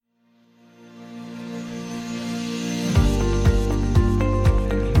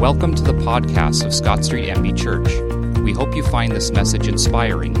Welcome to the podcast of Scott Street MB Church. We hope you find this message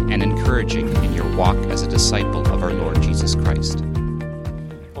inspiring and encouraging in your walk as a disciple of our Lord Jesus Christ.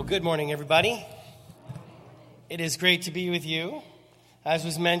 Well, good morning, everybody. It is great to be with you. As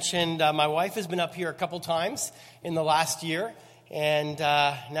was mentioned, my wife has been up here a couple times in the last year, and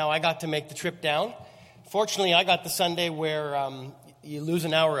now I got to make the trip down. Fortunately, I got the Sunday where you lose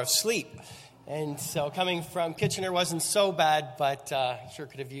an hour of sleep. And so coming from Kitchener wasn't so bad, but sure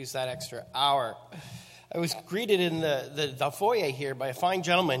could have used that extra hour. I was greeted in the foyer here by a fine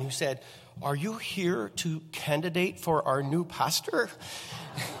gentleman who said, "Are you here to candidate for our new pastor?"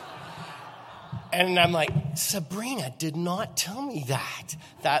 And I'm like, Sabrina did not tell me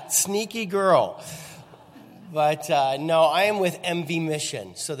that sneaky girl. But no, I am with MV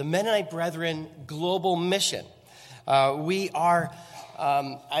Mission, so the Mennonite Brethren Global Mission. We are...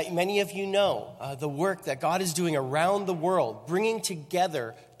 many of you know the work that God is doing around the world, bringing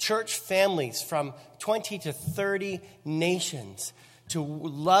together church families from 20 to 30 nations to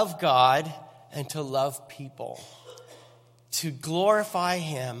love God and to love people, to glorify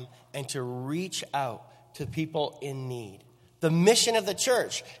Him and to reach out to people in need. The mission of the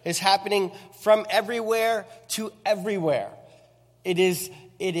church is happening from everywhere to everywhere. It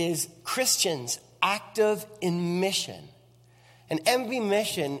is Christians active in mission. And MB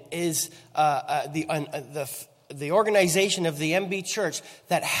Mission is the organization of the MB Church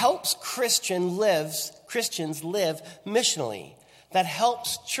that helps Christians live missionally, that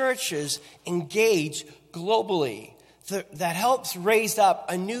helps churches engage globally, that helps raise up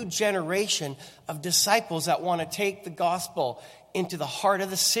a new generation of disciples that want to take the gospel into the heart of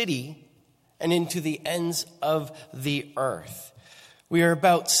the city and into the ends of the earth. We are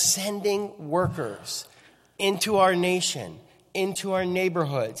about sending workers into our nation, into our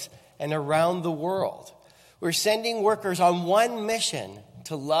neighborhoods, and around the world. We're sending workers on one mission: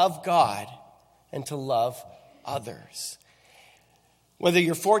 to love God and to love others. Whether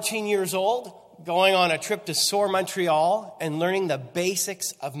you're 14 years old, going on a trip to SOAR Montreal and learning the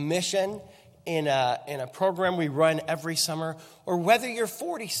basics of mission in a program we run every summer, or whether you're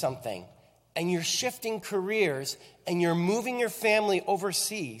 40-something and you're shifting careers and you're moving your family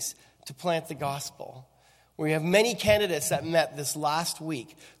overseas to plant the gospel. We have many candidates that met this last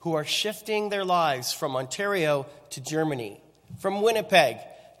week who are shifting their lives from Ontario to Germany, from Winnipeg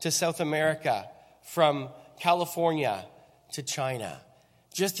to South America, from California to China.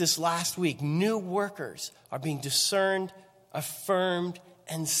 Just this last week, new workers are being discerned, affirmed,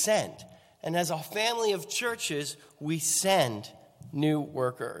 and sent. And as a family of churches, we send new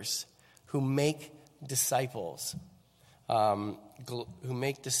workers who make disciples,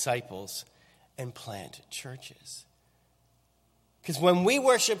 and plant churches. Because when we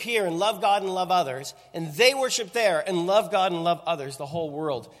worship here and love God and love others, and they worship there and love God and love others, the whole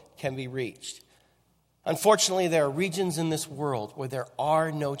world can be reached. Unfortunately, there are regions in this world where there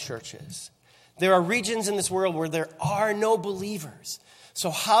are no churches. There are regions in this world where there are no believers. So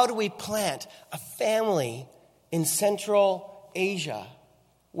how do we plant a family in Central Asia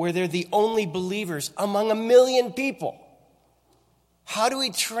where they're the only believers among 1 million people? How do we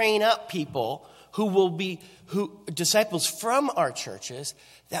train up people who will be disciples from our churches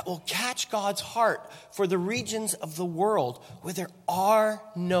that will catch God's heart for the regions of the world where there are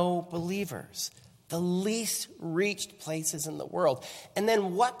no believers, the least reached places in the world? And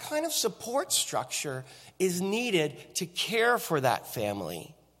then what kind of support structure is needed to care for that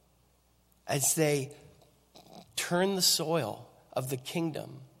family as they turn the soil of the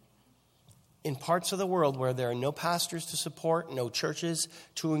kingdom in parts of the world where there are no pastors to support, no churches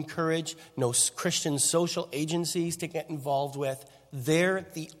to encourage, no Christian social agencies to get involved with? They're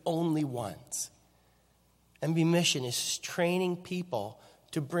the only ones. MB Mission is training people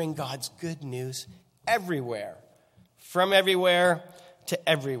to bring God's good news everywhere, from everywhere to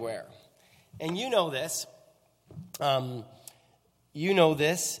everywhere. And you know this.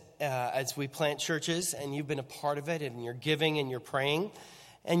 As we plant churches, and you've been a part of it, and you're giving and you're praying.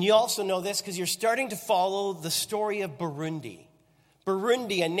 And you also know this because you're starting to follow the story of Burundi.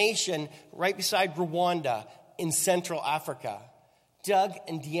 Burundi, a nation right beside Rwanda in Central Africa. Doug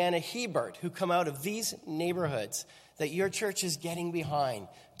and Deanna Hebert, who come out of these neighborhoods that your church is getting behind,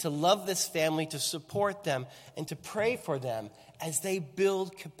 to love this family, to support them, and to pray for them as they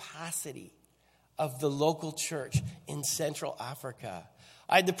build capacity of the local church in Central Africa.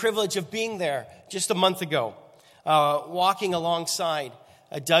 I had the privilege of being there just a month ago, walking alongside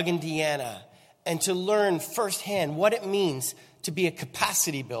Doug and Deanna, and to learn firsthand what it means to be a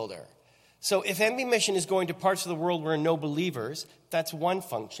capacity builder. So if MB Mission is going to parts of the world where no believers, that's one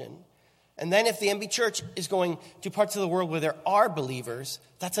function. And then if the MB Church is going to parts of the world where there are believers,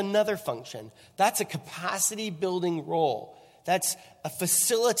 that's another function. That's a capacity building role. That's a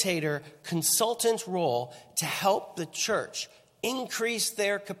facilitator, consultant role to help the church increase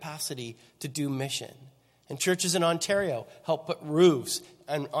their capacity to do mission. And churches in Ontario help put roofs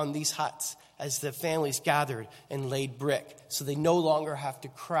on these huts as the families gathered and laid brick, so they no longer have to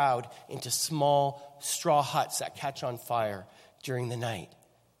crowd into small straw huts that catch on fire during the night.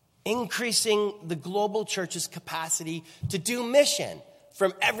 Increasing the global church's capacity to do mission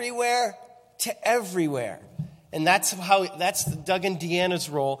from everywhere to everywhere. And that's Doug and Deanna's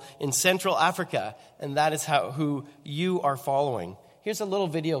role in Central Africa, and that is who you are following. Here's a little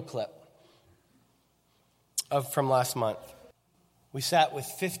video clip from last month. We sat with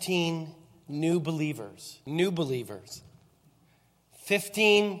 15 new believers.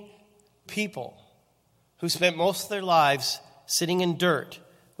 15 people who spent most of their lives sitting in dirt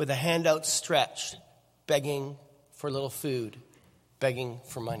with a hand outstretched, begging for a little food, begging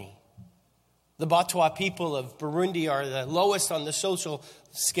for money. The Batwa people of Burundi are the lowest on the social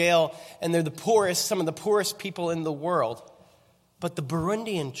scale, and they're the poorest, some of the poorest people in the world. But the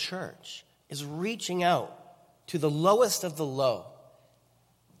Burundian church is reaching out to the lowest of the low.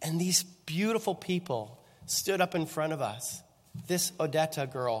 And these beautiful people stood up in front of us. This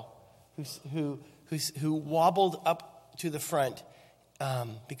Odetta girl who wobbled up to the front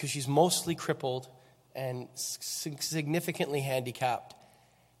because she's mostly crippled and significantly handicapped.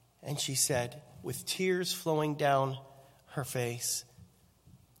 And she said, with tears flowing down her face,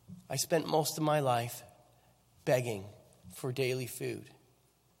 I spent most of my life begging for daily food.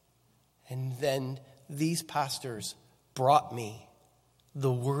 And then these pastors brought me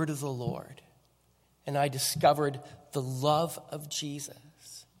the word of the Lord. And I discovered the love of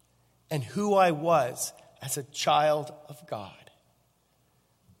Jesus and who I was as a child of God.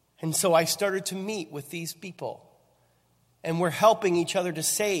 And so I started to meet with these people. And we're helping each other to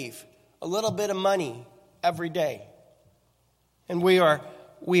save a little bit of money every day. And we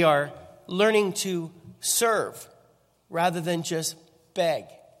are learning to serve rather than just beg.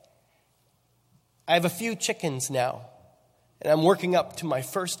 I have a few chickens now, and I'm working up to my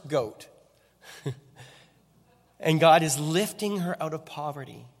first goat. And God is lifting her out of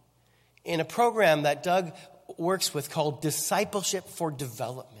poverty in a program that Doug works with called Discipleship for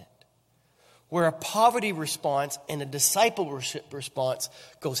Development, where a poverty response and a discipleship response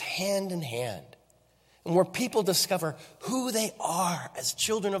goes hand in hand, and where people discover who they are as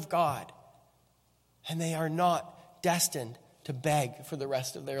children of God, and they are not destined to beg for the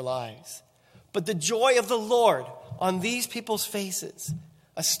rest of their lives. But the joy of the Lord on these people's faces,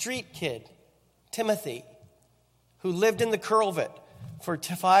 a street kid, Timothy, who lived in the Curlvit for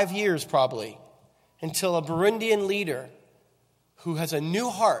 5 years probably, until a Burundian leader who has a new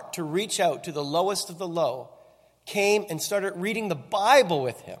heart to reach out to the lowest of the low, came and started reading the Bible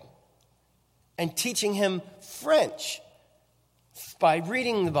with him and teaching him French by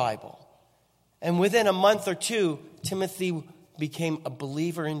reading the Bible. And within a month or two, Timothy became a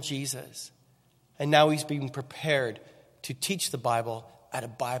believer in Jesus. And now he's being prepared to teach the Bible at a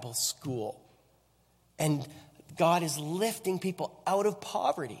Bible school. And God is lifting people out of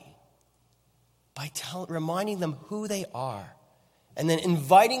poverty by reminding them who they are. And then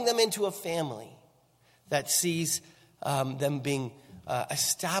inviting them into a family that sees them being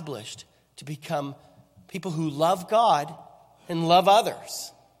established to become people who love God and love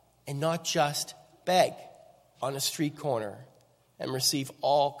others, and not just beg on a street corner and receive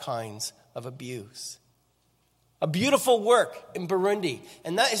all kinds of abuse. A beautiful work in Burundi,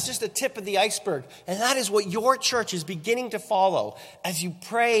 and that is just the tip of the iceberg. And that is what your church is beginning to follow as you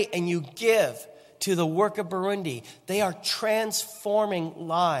pray and you give to the work of Burundi. They are transforming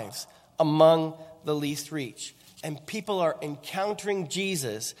lives among the least reached. And people are encountering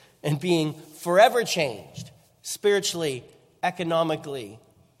Jesus and being forever changed, spiritually, economically,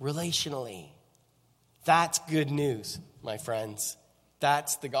 relationally. That's good news, my friends.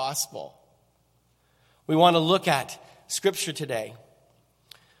 That's the gospel. We want to look at Scripture today.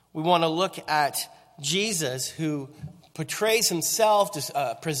 We want to look at Jesus, who portrays himself,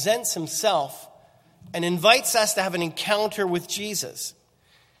 presents himself, and invites us to have an encounter with Jesus.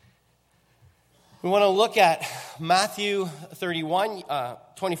 We want to look at Matthew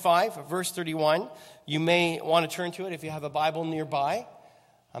 25, verse 31. You may want to turn to it if you have a Bible nearby.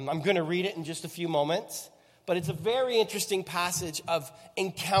 I'm going to read it in just a few moments. But it's a very interesting passage of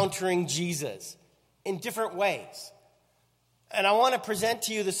encountering Jesus in different ways. And I want to present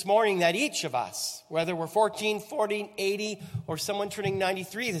to you this morning that each of us, whether we're 14, 40, 80, or someone turning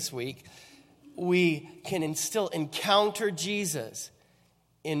 93 this week, we can still encounter Jesus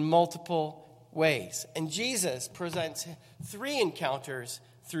in multiple ways. And Jesus presents 3 encounters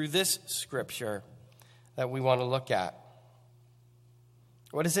through this scripture that we want to look at.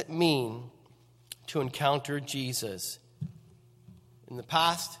 What does it mean to encounter Jesus in the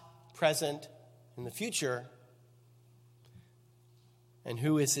past, present, in the future? And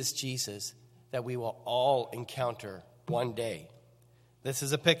who is this Jesus that we will all encounter one day? This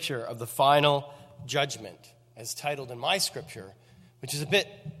is a picture of the final judgment, as titled in my scripture, which is a bit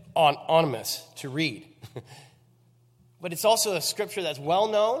ominous to read. But it's also a scripture that's well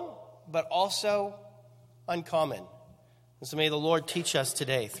known, but also uncommon. And so may the Lord teach us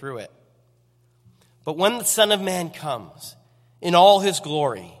today through it. But when the Son of Man comes in all his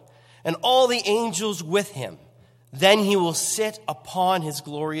glory, and all the angels with him, then he will sit upon his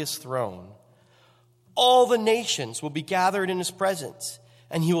glorious throne. All the nations will be gathered in his presence,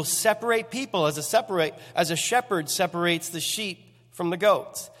 and he will separate people as a shepherd separates the sheep from the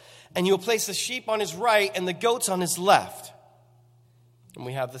goats. And he will place the sheep on his right and the goats on his left. And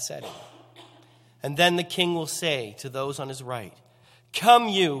we have the setting. And then the king will say to those on his right, "Come,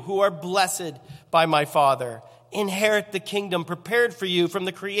 you who are blessed by my Father, inherit the kingdom prepared for you from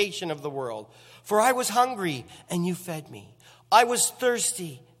the creation of the world. For I was hungry, and you fed me. I was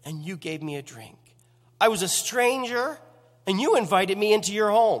thirsty, and you gave me a drink. I was a stranger, and you invited me into your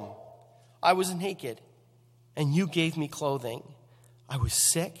home. I was naked, and you gave me clothing. I was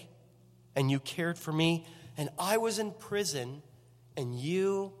sick, and you cared for me. And I was in prison, and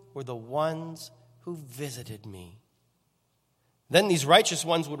you were the ones who visited me." Then these righteous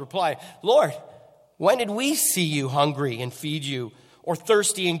ones would reply, "Lord, when did we see you hungry and feed you, or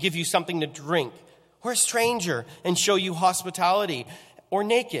thirsty and give you something to drink, or a stranger and show you hospitality, or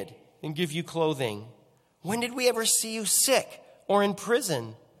naked and give you clothing? When did we ever see you sick or in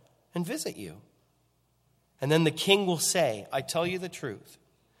prison and visit you?" And then the king will say, "I tell you the truth.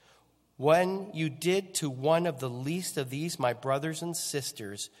 When you did to one of the least of these, my brothers and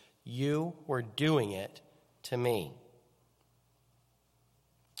sisters, you were doing it to me."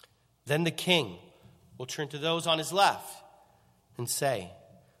 Then the king will turn to those on his left and say,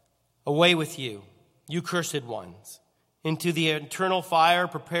 "Away with you, you cursed ones, into the eternal fire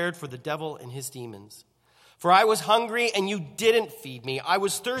prepared for the devil and his demons. For I was hungry, and you didn't feed me. I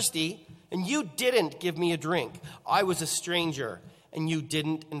was thirsty, and you didn't give me a drink. I was a stranger, and you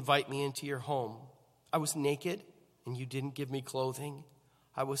didn't invite me into your home. I was naked, and you didn't give me clothing.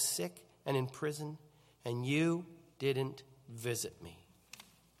 I was sick and in prison, and you didn't visit me."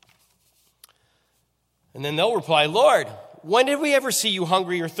 And then they'll reply, "Lord, when did we ever see you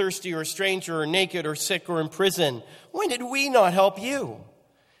hungry or thirsty or a stranger or naked or sick or in prison? When did we not help you?"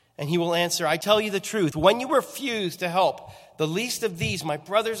 And he will answer, "I tell you the truth. When you refused to help the least of these, my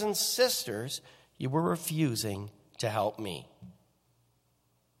brothers and sisters, you were refusing to help me."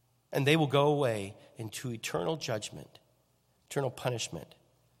 And they will go away into eternal judgment, eternal punishment.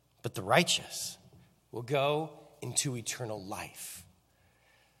 But the righteous will go into eternal life.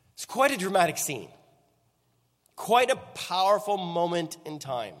 It's quite a dramatic scene. Quite a powerful moment in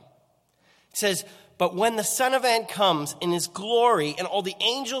time. It says, "But when the Son of Man comes in his glory and all the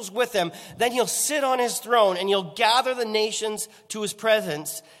angels with him, then he'll sit on his throne and he'll gather the nations to his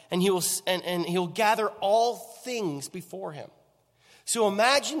presence, and he'll gather all things before him." So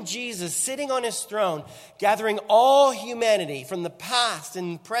imagine Jesus sitting on his throne, gathering all humanity from the past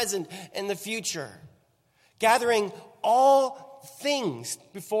and present and the future, gathering all things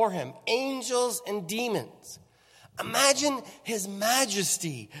before him, angels and demons. Imagine his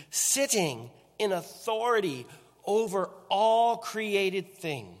majesty sitting in authority over all created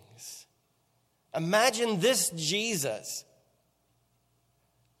things. Imagine this Jesus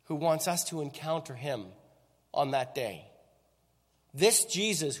who wants us to encounter him on that day. This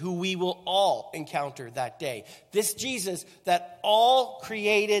Jesus who we will all encounter that day. This Jesus that all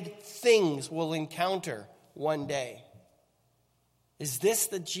created things will encounter one day. Is this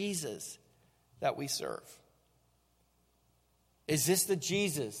the Jesus that we serve? Is this the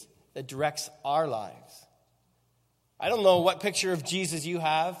Jesus that directs our lives? I don't know what picture of Jesus you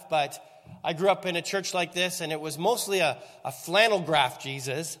have, but I grew up in a church like this, and it was mostly a flannel graph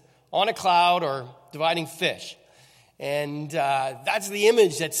Jesus on a cloud or dividing fish. And that's the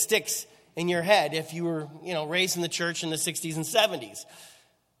image that sticks in your head if you were, raised in the church in the 60s and 70s.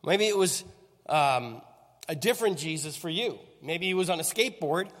 Maybe it was a different Jesus for you. Maybe he was on a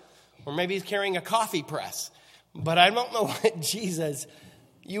skateboard, or maybe he's carrying a coffee press. But I don't know what Jesus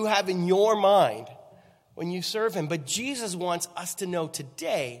you have in your mind when you serve him. But Jesus wants us to know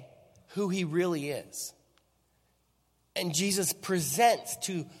today who he really is. And Jesus presents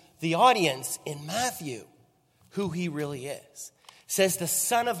to the audience in Matthew who he really is. says the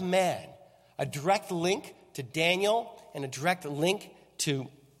Son of Man, a direct link to Daniel and a direct link to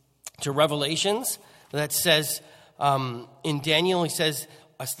Revelations that says, in Daniel, he says,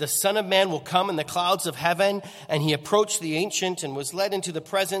 the Son of Man will come in the clouds of heaven, and he approached the ancient and was led into the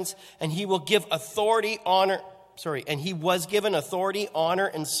presence, and he will give and he was given authority, honor,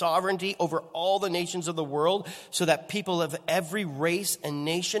 and sovereignty over all the nations of the world, so that people of every race and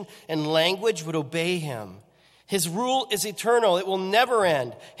nation and language would obey him. His rule is eternal. It will never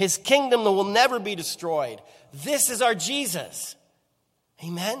end. His kingdom will never be destroyed. This is our Jesus.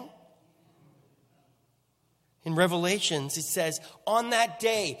 Amen? In Revelations, it says, on that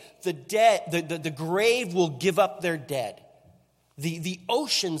day, the grave will give up their dead. The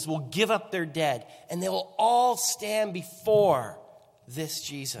oceans will give up their dead, and they will all stand before this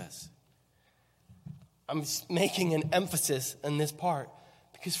Jesus. I'm making an emphasis on this part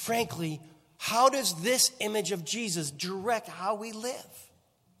because, frankly, how does this image of Jesus direct how we live?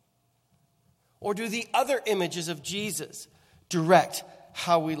 Or do the other images of Jesus direct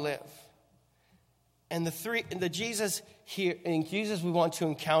how we live? And the Jesus here, and Jesus we want to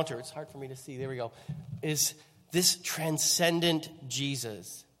encounter, it's hard for me to see, there we go, is this transcendent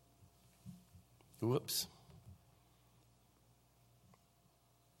Jesus.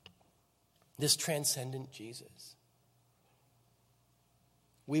 This transcendent Jesus.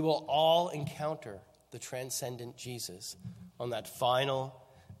 We will all encounter the transcendent Jesus on that final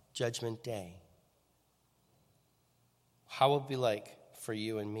judgment day. How will it be like for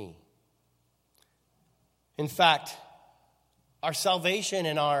you and me? In fact, our salvation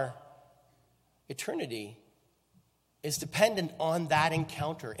and our eternity is dependent on that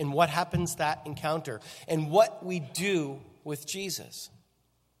encounter and what happens that encounter and what we do with Jesus.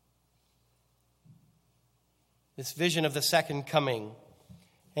 This vision of the second coming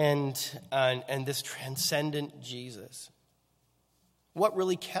and this transcendent Jesus. What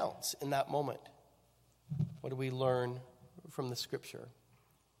really counts in that moment? What do we learn from the scripture?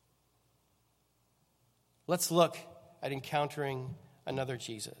 Let's look at encountering another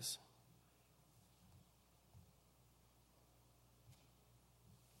Jesus.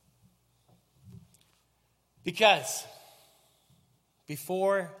 Because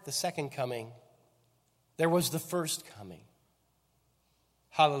before the second coming, there was the first coming.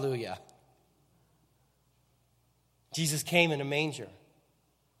 Hallelujah. Jesus came in a manger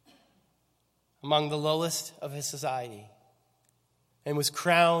among the lowest of his society and was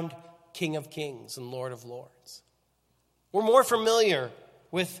crowned King of Kings and Lord of Lords. We're more familiar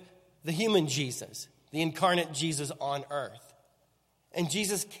with the human Jesus, the incarnate Jesus on earth. And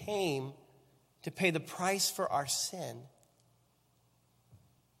Jesus came to pay the price for our sin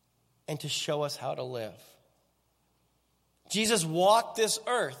and to show us how to live. Jesus walked this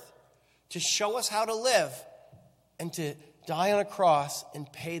earth to show us how to live and to die on a cross and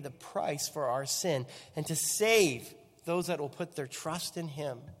pay the price for our sin and to save those that will put their trust in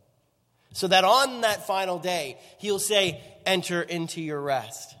him. So that on that final day, he'll say, enter into your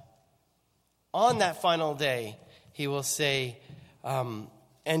rest. On that final day, he will say,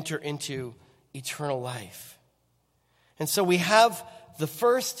 enter into eternal life. And so we have the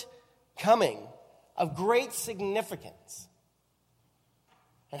first coming of great significance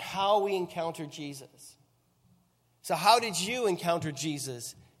and how we encounter Jesus. So how did you encounter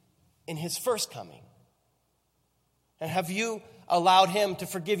Jesus in his first coming? And have you allowed him to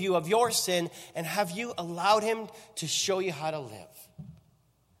forgive you of your sin? And have you allowed him to show you how to live?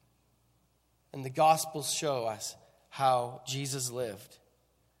 And the Gospels show us how Jesus lived.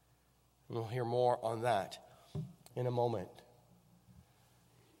 And we'll hear more on that in a moment.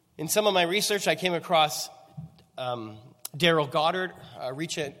 In some of my research, I came across Daryl Goddard, a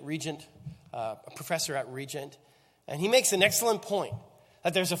professor at Regent. And he makes an excellent point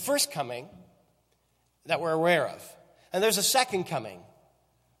that there's a first coming that we're aware of. And there's a second coming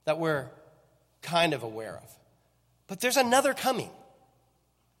that we're kind of aware of. But there's another coming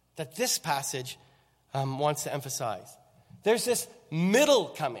that this passage wants to emphasize. There's this middle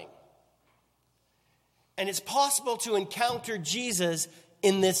coming. And it's possible to encounter Jesus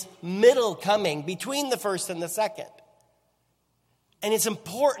in this middle coming between the first and the second. And it's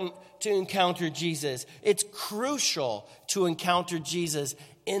important to encounter Jesus. It's crucial to encounter Jesus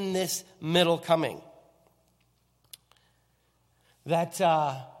in this middle coming. That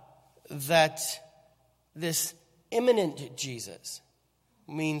this imminent Jesus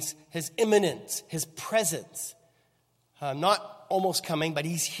means his imminence, his presence. Not almost coming, but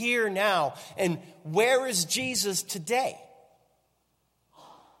he's here now. And where is Jesus today?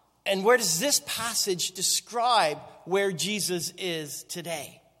 And where does this passage describe where Jesus is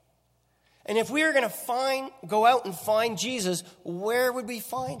today? And if we were going to go out and find Jesus, where would we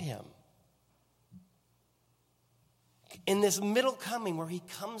find him? In this middle coming where he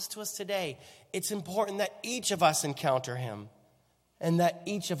comes to us today, it's important that each of us encounter him and that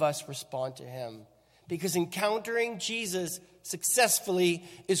each of us respond to him. Because encountering Jesus successfully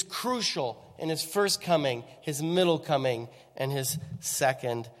is crucial in his first coming, his middle coming, and his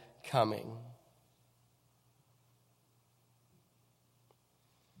second coming.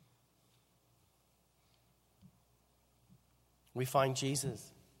 We find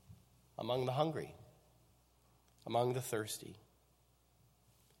Jesus among the hungry, among the thirsty,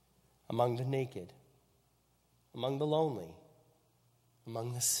 among the naked, among the lonely,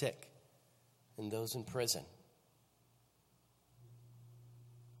 among the sick, and those in prison.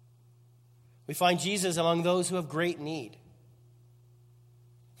 We find Jesus among those who have great need.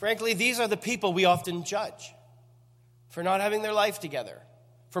 Frankly, these are the people we often judge for not having their life together,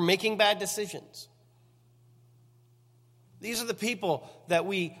 for making bad decisions. These are the people that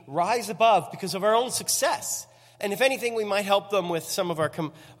we rise above because of our own success. And if anything, we might help them with some of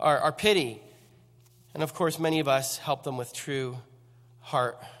our pity. And of course, many of us help them with true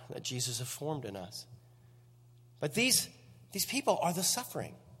heart that Jesus has formed in us. But these people are the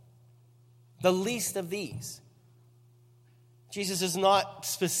suffering, the least of these. Jesus is not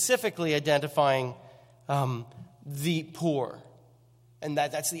specifically identifying the poor, and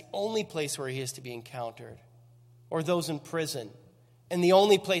that's the only place where he is to be encountered, or those in prison, and the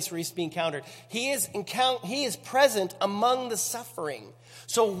only place where he's to be encountered. He is present among the suffering.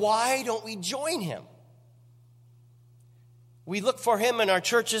 So why don't we join him? We look for him in our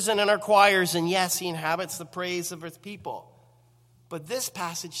churches and in our choirs, and yes, he inhabits the praise of his people. But this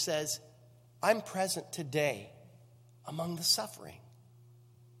passage says, I'm present today among the suffering.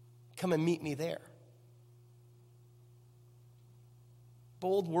 Come and meet me there.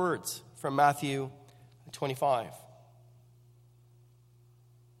 Bold words from Matthew 25.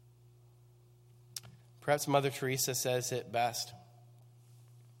 Perhaps Mother Teresa says it best.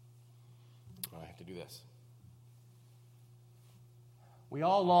 I have to do this. We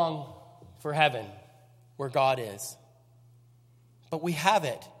all long for heaven, where God is. But we have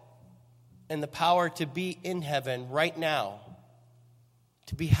it and the power to be in heaven right now,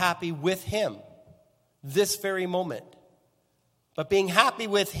 to be happy with him this very moment. But being happy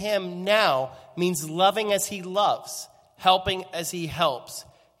with him now means loving as he loves, helping as he helps,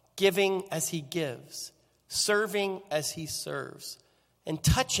 giving as he gives, serving as he serves, and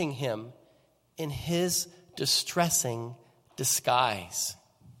touching him in his distressing disguise.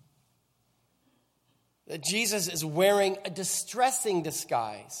 That Jesus is wearing a distressing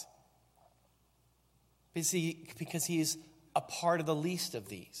disguise because he is a part of the least of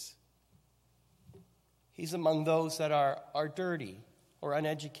these. He's among those that are dirty or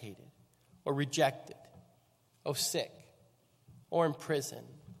uneducated or rejected or sick or in prison.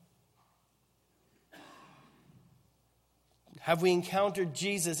 Have we encountered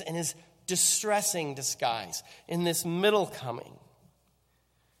Jesus in his distressing disguise, in this middle coming?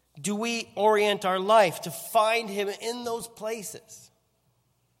 Do we orient our life to find him in those places?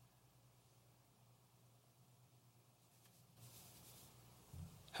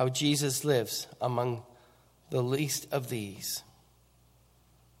 How Jesus lives among the least of these.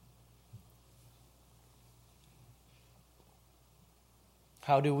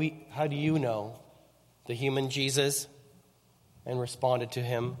 How do you know the human Jesus and responded to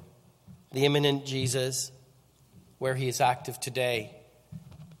him? The immanent Jesus, where he is active today.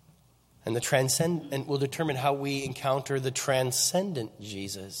 And the transcendent will determine how we encounter the transcendent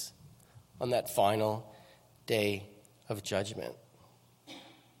Jesus on that final day of judgment.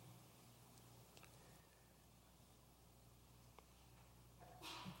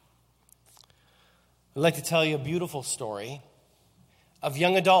 I'd like to tell you a beautiful story of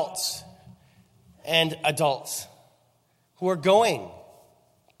young adults and adults who are going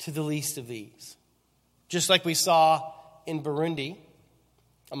to the least of these. Just like we saw in Burundi,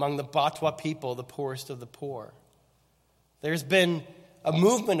 among the Batwa people, the poorest of the poor. There's been a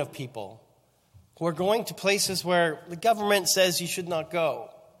movement of people who are going to places where the government says you should not go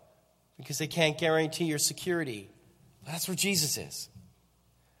because they can't guarantee your security. That's where Jesus is.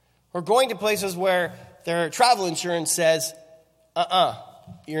 We're going to places where their travel insurance says,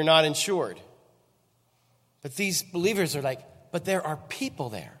 you're not insured. But these believers are like, but there are people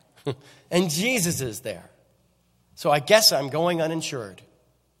there. And Jesus is there. So I guess I'm going uninsured.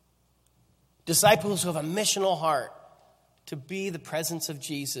 Disciples who have a missional heart to be the presence of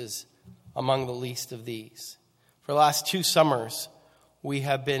Jesus among the least of these. For the last 2 summers, we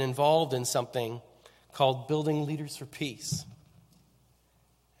have been involved in something called Building Leaders for Peace.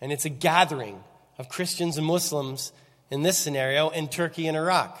 And it's a gathering of Christians and Muslims, in this scenario, in Turkey and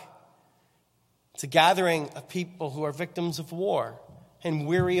Iraq. It's a gathering of people who are victims of war and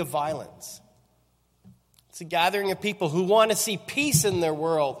weary of violence. It's a gathering of people who want to see peace in their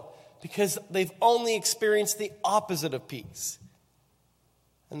world because they've only experienced the opposite of peace.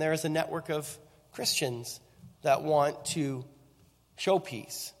 And there is a network of Christians that want to show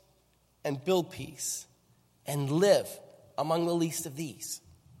peace and build peace and live among the least of these.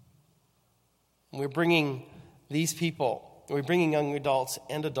 And we're bringing these people, we're bringing young adults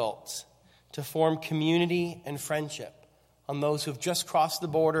and adults to form community and friendship on those who've just crossed the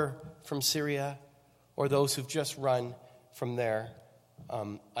border from Syria or those who've just run from their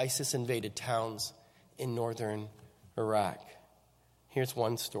ISIS-invaded towns in northern Iraq. Here's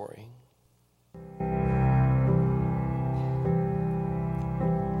one story.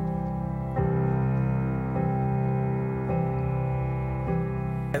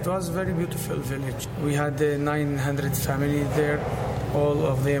 It was a very beautiful village. We had 900 families there, all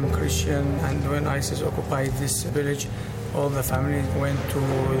of them Christian, and when ISIS occupied this village, all the families went to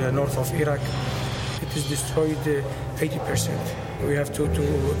the north of Iraq. It is destroyed 80%. We have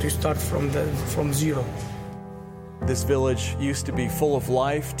to start from zero. This village used to be full of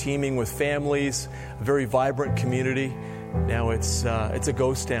life, teeming with families, a very vibrant community. Now it's a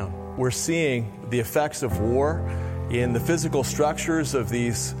ghost town. We're seeing the effects of war in the physical structures of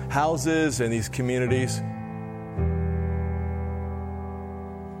these houses and these communities.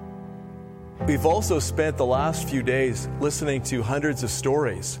 We've also spent the last few days listening to hundreds of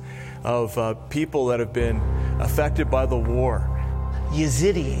stories of people that have been affected by the war.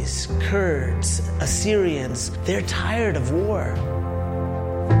 Yazidis, Kurds, Assyrians, they're tired of war.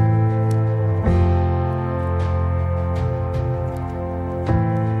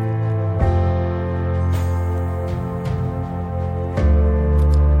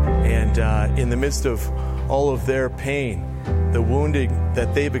 And in the midst of all of their pain, the wounding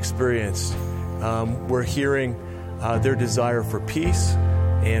that they've experienced, we're hearing their desire for peace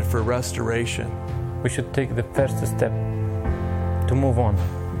and for restoration. We should take the first step to move on,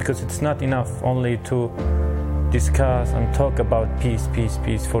 because it's not enough only to discuss and talk about peace,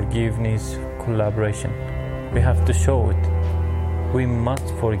 forgiveness, collaboration. We have to show it. We must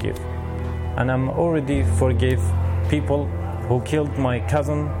forgive. And I'm already forgave people who killed my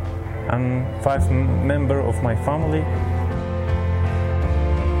cousin and 5 members of my family.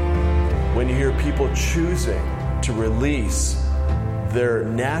 When you hear people choosing to release their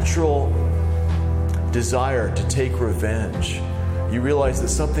natural desire to take revenge, you realize that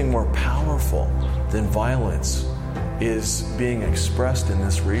something more powerful than violence is being expressed in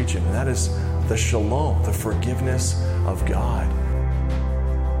this region. And that is the shalom, the forgiveness of God.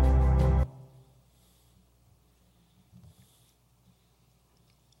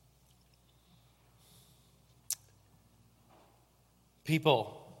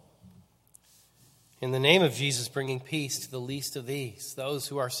 People, in the name of Jesus, bringing peace to the least of these, those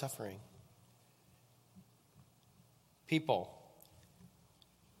who are suffering. People,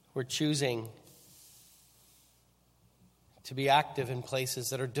 we're choosing to be active in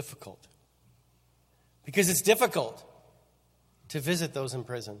places that are difficult. Because it's difficult to visit those in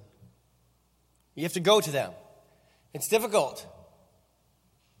prison. You have to go to them. It's difficult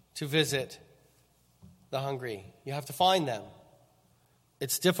to visit the hungry. You have to find them.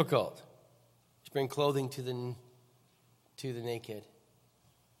 It's difficult to bring clothing to the naked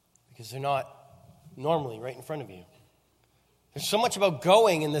because they're not normally right in front of you. There's so much about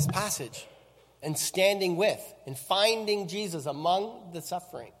going in this passage and standing with and finding Jesus among the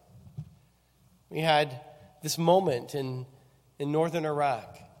suffering. We had this moment in northern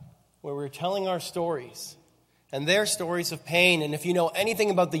Iraq where we were telling our stories and their stories of pain. And if you know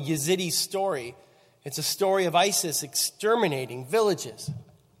anything about the Yazidi story, it's a story of ISIS exterminating villages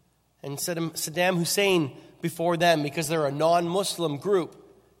and Saddam Hussein before them because they're a non-Muslim group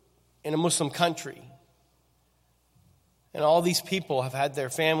in a Muslim country. And all these people have had their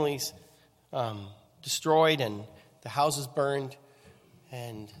families destroyed and the houses burned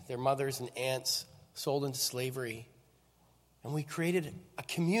and their mothers and aunts sold into slavery. And we created a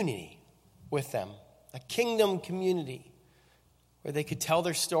community with them, a kingdom community where they could tell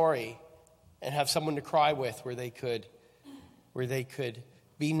their story and have someone to cry with, where they could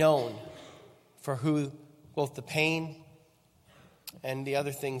be known for who both the pain and the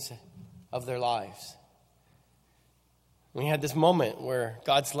other things of their lives. We had this moment where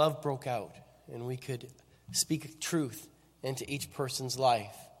God's love broke out and we could speak truth into each person's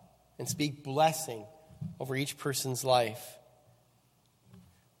life and speak blessing over each person's life.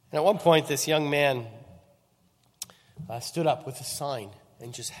 And at one point, this young man stood up with a sign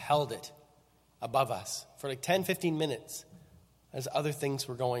and just held it above us for like 10, 15 minutes as other things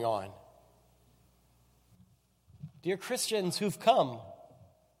were going on. Dear Christians who've come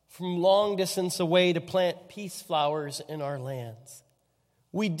from long distance away to plant peace flowers in our lands,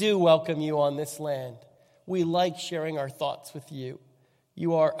 we do welcome you on this land. We like sharing our thoughts with you.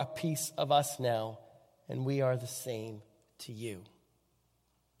 You are a piece of us now, and we are the same to you.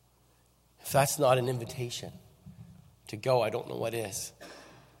 If that's not an invitation to go, I don't know what is.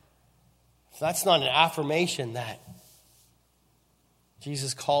 If that's not an affirmation that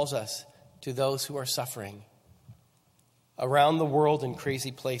Jesus calls us to those who are suffering around the world in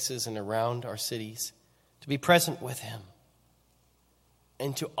crazy places and around our cities, to be present with him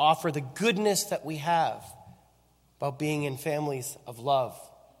and to offer the goodness that we have about being in families of love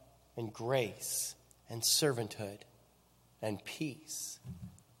and grace and servanthood and peace.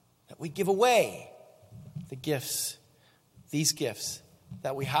 That we give away the gifts, these gifts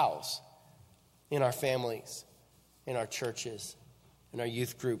that we house in our families, in our churches, in our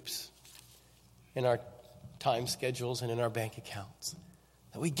youth groups, in our time schedules, and in our bank accounts.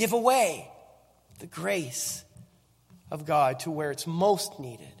 That we give away the grace of God to where it's most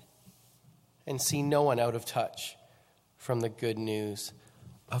needed and see no one out of touch from the good news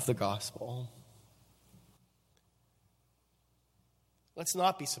of the gospel. Let's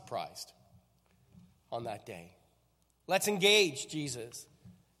not be surprised on that day. Let's engage Jesus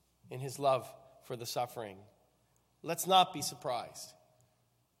in his love for the suffering. Let's not be surprised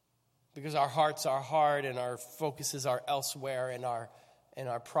because our hearts are hard and our focuses are elsewhere and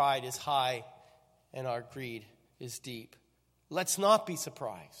our pride is high and our greed is deep. Let's not be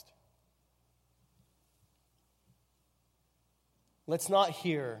surprised. Let's not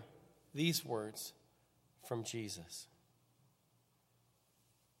hear these words from Jesus.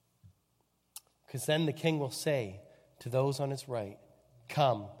 Because then the king will say to those on his right,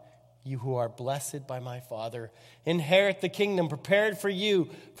 "Come, you who are blessed by my Father, inherit the kingdom prepared for you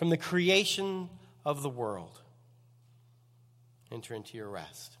from the creation of the world." Enter into your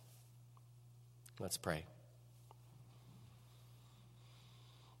rest. Let's pray.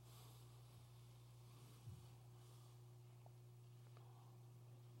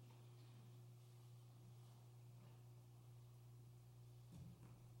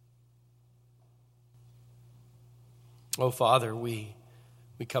 Oh, Father, we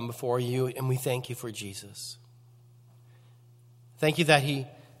come before you and we thank you for Jesus. Thank you that he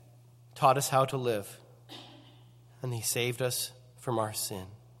taught us how to live and he saved us from our sin.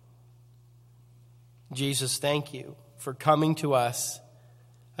 Jesus, thank you for coming to us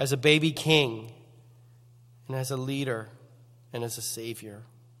as a baby king and as a leader and as a savior.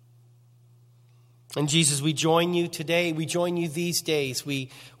 And Jesus, we join you today. We join you these days. We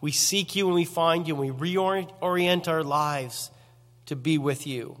seek you and we find you and we reorient our lives to be with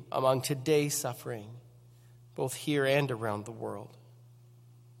you among today's suffering, both here and around the world.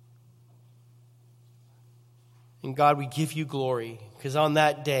 And God, we give you glory because on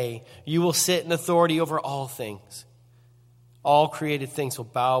that day you will sit in authority over all things. All created things will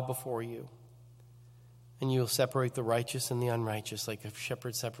bow before you. And you will separate the righteous and the unrighteous like a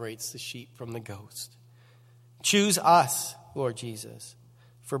shepherd separates the sheep from the goat. Choose us, Lord Jesus,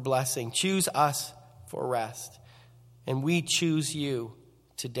 for blessing. Choose us for rest. And we choose you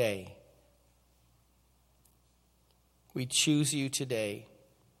today. We choose you today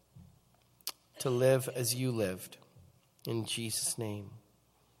to live as you lived. In Jesus' name,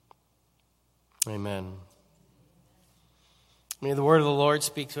 amen. May the word of the Lord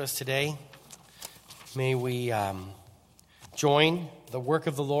speak to us today. May we join the work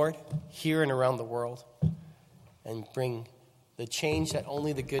of the Lord here and around the world and bring the change that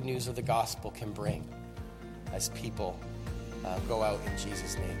only the good news of the gospel can bring as people go out in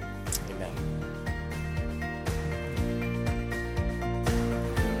Jesus' name. Amen.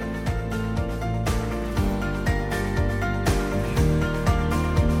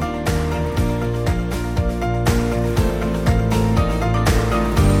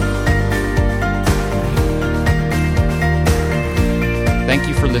 Thank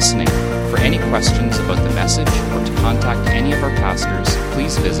you for listening. For any questions about the message or to contact any of our pastors,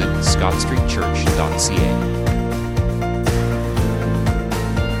 please visit scottstreetchurch.ca.